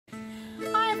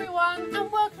everyone,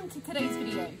 and welcome to today's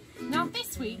video. Now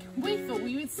this week we thought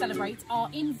we would celebrate our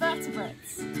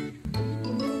invertebrates. So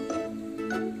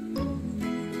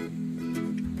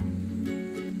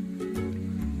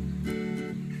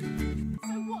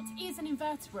what is an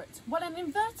invertebrate? Well, an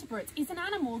invertebrate is an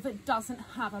animal that doesn't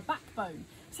have a backbone.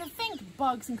 So think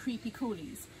bugs and creepy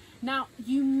crawlies. Now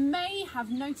you may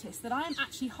have noticed that I am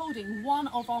actually holding one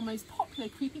of our most popular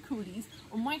creepy crawlies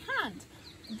on my hand.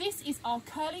 This is our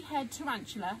curly haired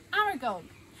tarantula, Aragog.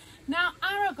 Now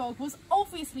Aragog was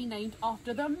obviously named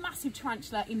after the massive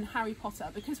tarantula in Harry Potter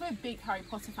because we're big Harry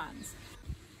Potter fans.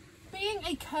 Being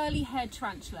a curly haired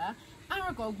tarantula,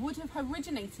 Aragog would have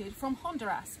originated from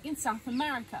Honduras in South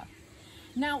America.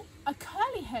 Now a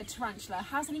curly haired tarantula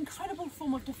has an incredible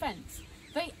form of defence.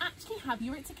 They actually have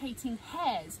urticating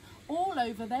hairs all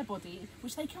over their body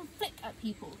which they can flick at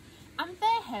people. And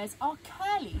their hairs are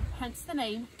curly, hence the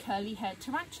name curly haired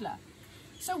tarantula.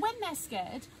 So when they're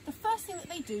scared, the first thing that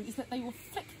they do is that they will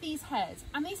flick these hairs,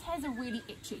 and these hairs are really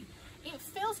itchy. It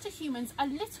feels to humans a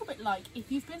little bit like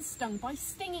if you've been stung by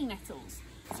stinging nettles.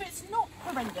 So it's not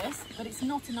horrendous, but it's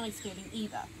not a nice feeling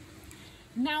either.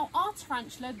 Now our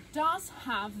tarantula does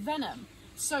have venom.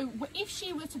 So if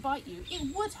she were to bite you,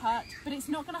 it would hurt, but it's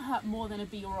not going to hurt more than a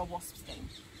bee or a wasp sting.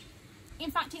 In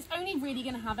fact, it's only really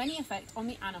going to have any effect on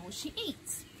the animal she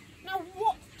eats. Now,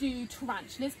 what do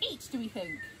tarantulas eat, do we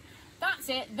think? That's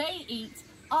it, they eat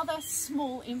other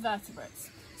small invertebrates.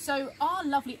 So our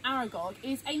lovely Aragog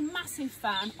is a massive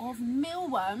fan of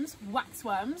mealworms,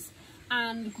 waxworms,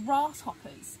 and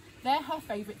grasshoppers. They're her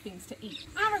favourite things to eat.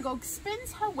 Aragog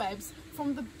spins her webs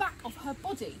from the back of her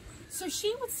body. So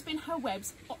she would spin her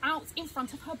webs out in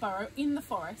front of her burrow in the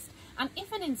forest, and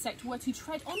if an insect were to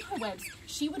tread on her webs,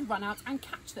 she would run out and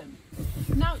catch them.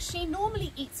 Now, she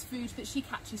normally eats food that she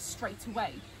catches straight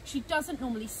away. She doesn't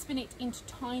normally spin it into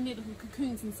tiny little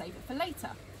cocoons and save it for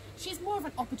later. She's more of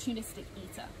an opportunistic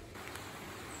eater.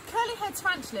 Curly-haired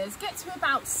tarantulas get to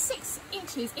about 6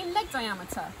 inches in leg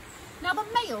diameter. Now, the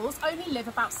males only live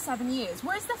about 7 years,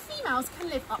 whereas the females can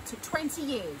live up to 20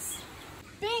 years.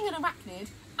 Being an arachnid,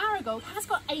 Aragog has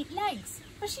got 8 legs,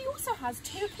 but she also has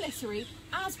 2 chelicerae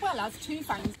as well as 2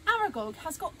 fangs. Aragog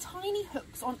has got tiny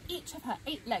hooks on each of her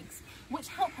 8 legs, which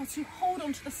help her to hold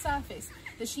onto the surface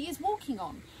that she is walking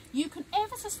on. You can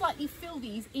ever so slightly feel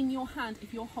these in your hand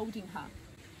if you're holding her.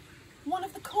 One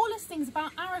of the coolest things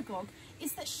about Aragog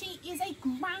is that she is a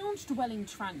ground-dwelling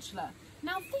tarantula.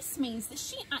 Now this means that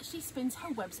she actually spins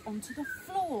her webs onto the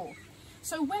floor.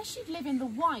 So where she'd live in the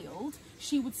wild,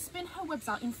 she would spin her webs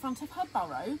out in front of her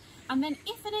burrow, and then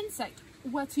if an insect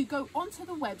were to go onto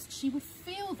the webs, she would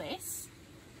feel this,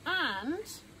 and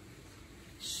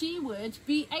she would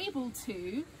be able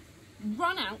to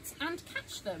run out and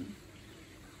catch them.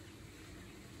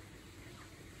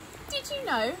 Did you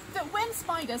know that when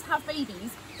spiders have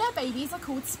babies, their babies are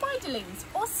called spiderlings,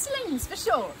 or slings for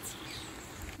short?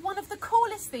 One of the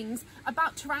coolest things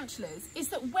about tarantulas is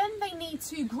that when they need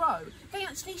to grow, they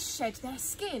actually shed their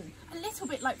skin, a little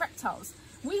bit like reptiles.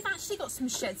 We've actually got some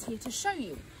sheds here to show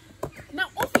you. Now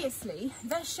obviously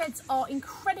their sheds are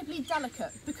incredibly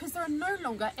delicate because there are no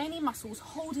longer any muscles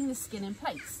holding the skin in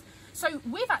place. So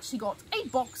we've actually got a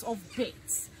box of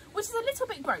bits, which is a little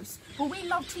bit gross, but we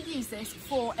love to use this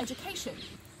for education.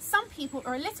 Some people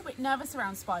are a little bit nervous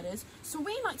around spiders, so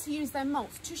we like to use their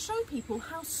molt to show people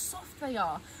how soft they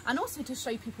are, and also to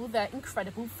show people their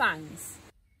incredible fangs.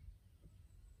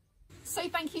 So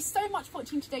thank you so much for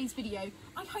watching today's video.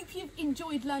 I hope you've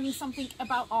enjoyed learning something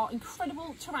about our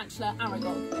incredible tarantula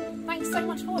Aragog. Thanks so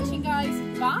much for watching,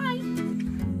 guys. Bye!